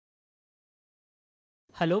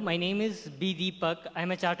Hello, my name is B. Deepak.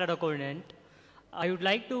 I'm a chartered accountant. I would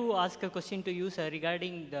like to ask a question to you, sir,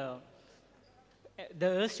 regarding the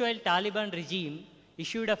erstwhile Taliban regime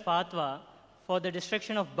issued a fatwa for the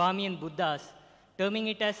destruction of Bamiyan Buddhas, terming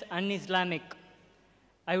it as un-Islamic.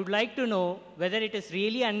 I would like to know whether it is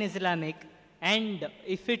really un-Islamic and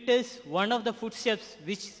if it is one of the footsteps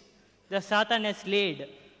which the Satan has laid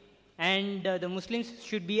and the Muslims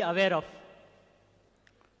should be aware of.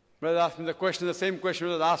 Brother asked me the question, the same question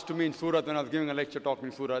was asked to me in Surat when I was giving a lecture talk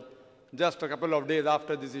in Surat. Just a couple of days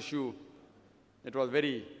after this issue, it was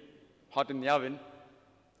very hot in the oven.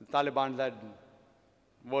 The Taliban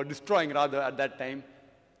were destroying rather at that time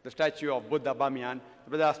the statue of Buddha Bamiyan. The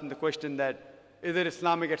brother asked me the question that, is it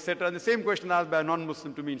Islamic, etc. And the same question asked by a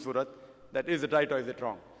non-Muslim to me in Surat, that is it right or is it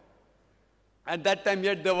wrong? At that time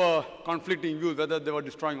yet there were conflicting views whether they were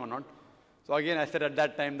destroying or not. So again I said at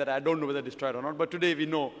that time that I don't know whether destroyed or not, but today we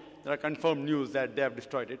know there are confirmed news that they have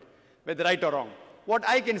destroyed it. Whether right or wrong. What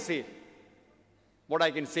I can say,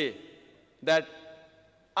 that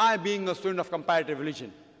I being a student of comparative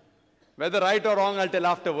religion, whether right or wrong I'll tell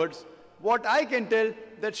afterwards, what I can tell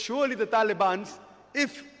that surely the Taliban,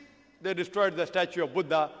 if they destroyed the statue of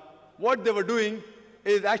Buddha, what they were doing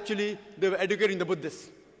is actually they were educating the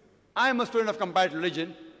Buddhists. I am a student of comparative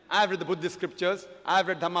religion. I have read the Buddhist scriptures. I have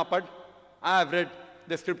read Dhammapad. I have read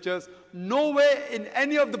the scriptures. Nowhere in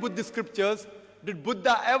any of the Buddhist scriptures did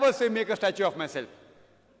Buddha ever say, make a statue of myself.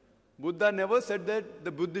 Buddha never said that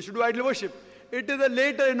the Buddhists should do idol worship. It is a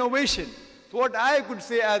later innovation. So what I could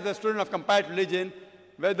say as a student of comparative religion,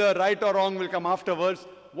 whether right or wrong will come afterwards,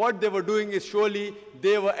 what they were doing is surely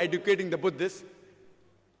they were educating the Buddhists.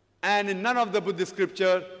 And in none of the Buddhist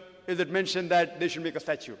scripture is it mentioned that they should make a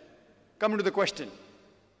statue. Coming to the question.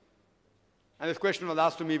 And this question was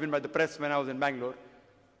asked to me even by the press when I was in Bangalore.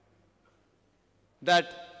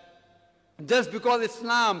 That just because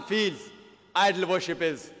Islam feels idol worship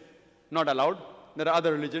is not allowed, there are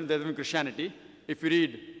other religions, there's even Christianity. If you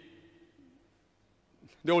read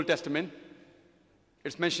the Old Testament,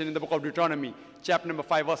 it's mentioned in the book of Deuteronomy, chapter number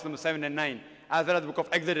 5, verse number 7 and 9. As well as the book of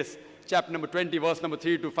Exodus, chapter number 20, verse number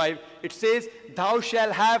 3 to 5. It says, thou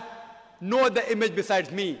shalt have no other image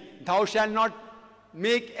besides me. Thou shalt not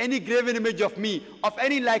make any graven image of me, of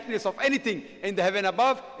any likeness, of anything in the heaven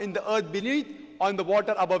above, in the earth beneath, on the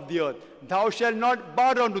water above the earth. Thou shalt not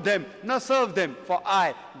bow down to them, nor serve them, for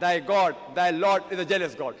I, thy God, thy Lord, is a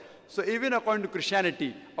jealous God. So even according to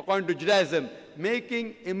Christianity, according to Judaism,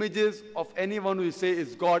 making images of anyone who you say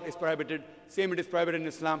is God is prohibited. Same it is prohibited in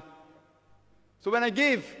Islam. So when I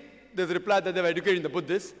gave this reply that they were educating the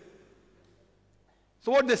Buddhists,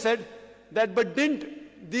 so what they said, that but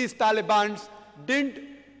didn't these Talibans, didn't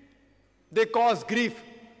they cause grief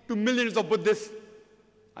to millions of Buddhists?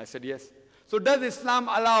 I said yes. So does Islam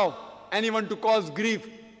allow anyone to cause grief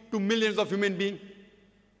to millions of human beings?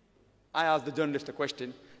 I asked the journalist a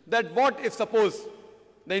question, that what if suppose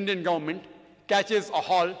the Indian government catches a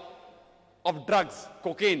haul of drugs,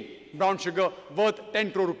 cocaine, brown sugar worth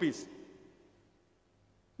 10 crore rupees,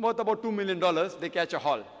 worth about $2 million, they catch a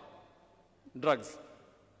haul, drugs.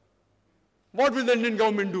 What will the Indian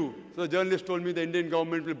government do? So the journalist told me the Indian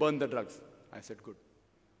government will burn the drugs. I said, good.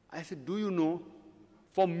 I said, do you know,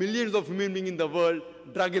 for millions of human beings in the world,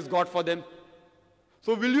 drug is God for them?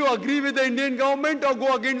 So will you agree with the Indian government or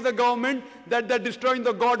go against the government that they're destroying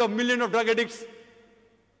the God of millions of drug addicts?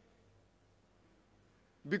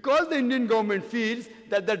 Because the Indian government feels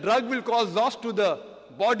that the drug will cause loss to the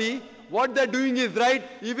body, what they're doing is right,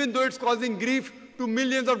 even though it's causing grief to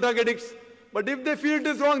millions of drug addicts. But if they feel it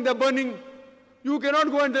is wrong, they're burning. You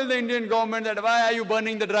cannot go and tell the Indian government that why are you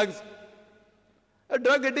burning the drugs? A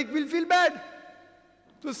drug addict will feel bad.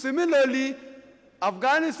 So similarly,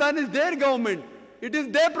 Afghanistan is their government. It is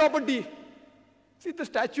their property. See, the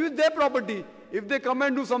statue is their property. If they come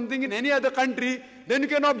and do something in any other country, then you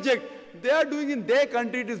can object. They are doing in their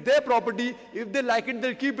country, it is their property. If they like it,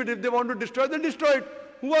 they'll keep it. If they want to destroy it, they'll destroy it.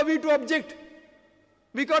 Who are we to object?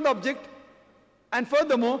 We can't object. And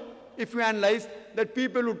furthermore, if you analyze that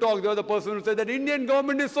people who talk, the other person who said that Indian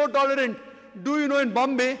government is so tolerant. Do you know in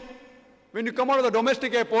Bombay, when you come out of the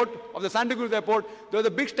domestic airport, of the Santa Cruz airport, there's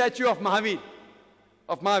a big statue of Mahavir,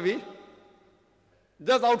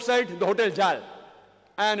 just outside the Hotel Jal.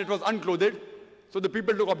 And it was unclothed, so the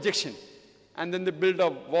people took objection. And then they built a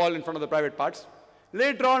wall in front of the private parts.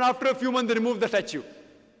 Later on, after a few months, they removed the statue.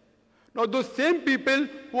 Now those same people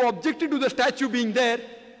who objected to the statue being there,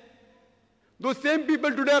 those same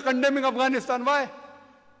people today are condemning Afghanistan. Why?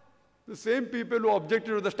 The same people who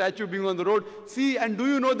objected to the statue being on the road. See, and do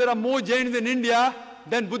you know there are more Jains in India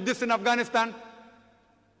than Buddhists in Afghanistan?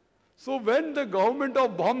 So when the government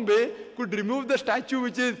of Bombay could remove the statue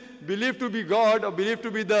which is believed to be God or believed to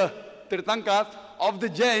be the Tirthankas of the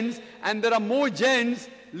Jains, and there are more Jains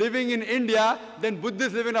living in India than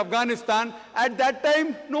Buddhists live in Afghanistan, at that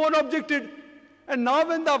time no one objected. And now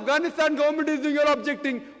when the Afghanistan government is doing, you're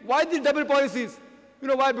objecting. Why these double policies? You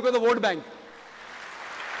know why? Because of vote bank.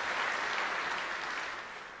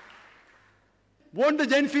 Won't the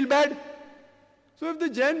Jain feel bad? So if the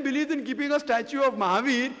Jain believes in keeping a statue of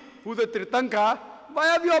Mahavir, who's a Tirthanka,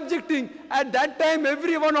 why are we objecting? At that time,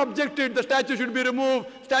 everyone objected. The statue should be removed.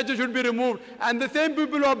 Statue should be removed. And the same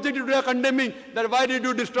people who objected were condemning that why did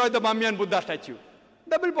you destroy the Bamiyan Buddha statue?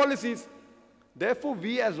 Double policies. Therefore,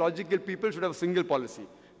 we as logical people should have a single policy.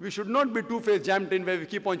 We should not be two-faced jammed in where we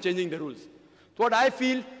keep on changing the rules. So what I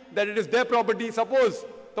feel that it is their property. Suppose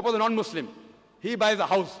a non-Muslim, he buys a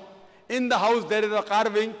house. In the house there is a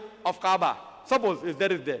carving of Kaaba. Suppose if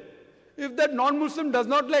there is there. If that non-Muslim does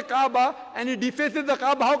not like Kaaba and he defaces the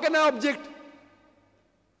Kaaba, how can I object?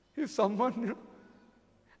 If someone,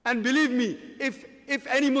 and believe me, if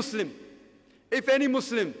any Muslim,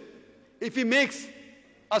 if he makes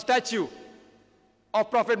a statue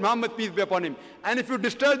of Prophet Muhammad, peace be upon him, and if you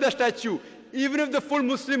destroy the statue, even if the full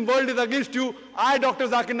Muslim world is against you, I, Dr.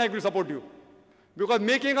 Zakir Naik, will support you. Because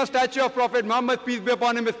making a statue of Prophet Muhammad, peace be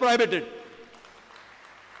upon him, is prohibited.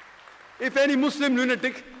 If any Muslim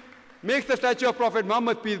lunatic makes the statue of Prophet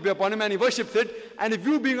Muhammad, peace be upon him, and he worships it, and if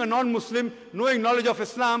you being a non-Muslim, knowing knowledge of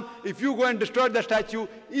Islam, if you go and destroy the statue,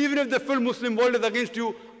 even if the full Muslim world is against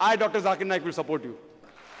you, I, Dr. Zakir Naik, will support you.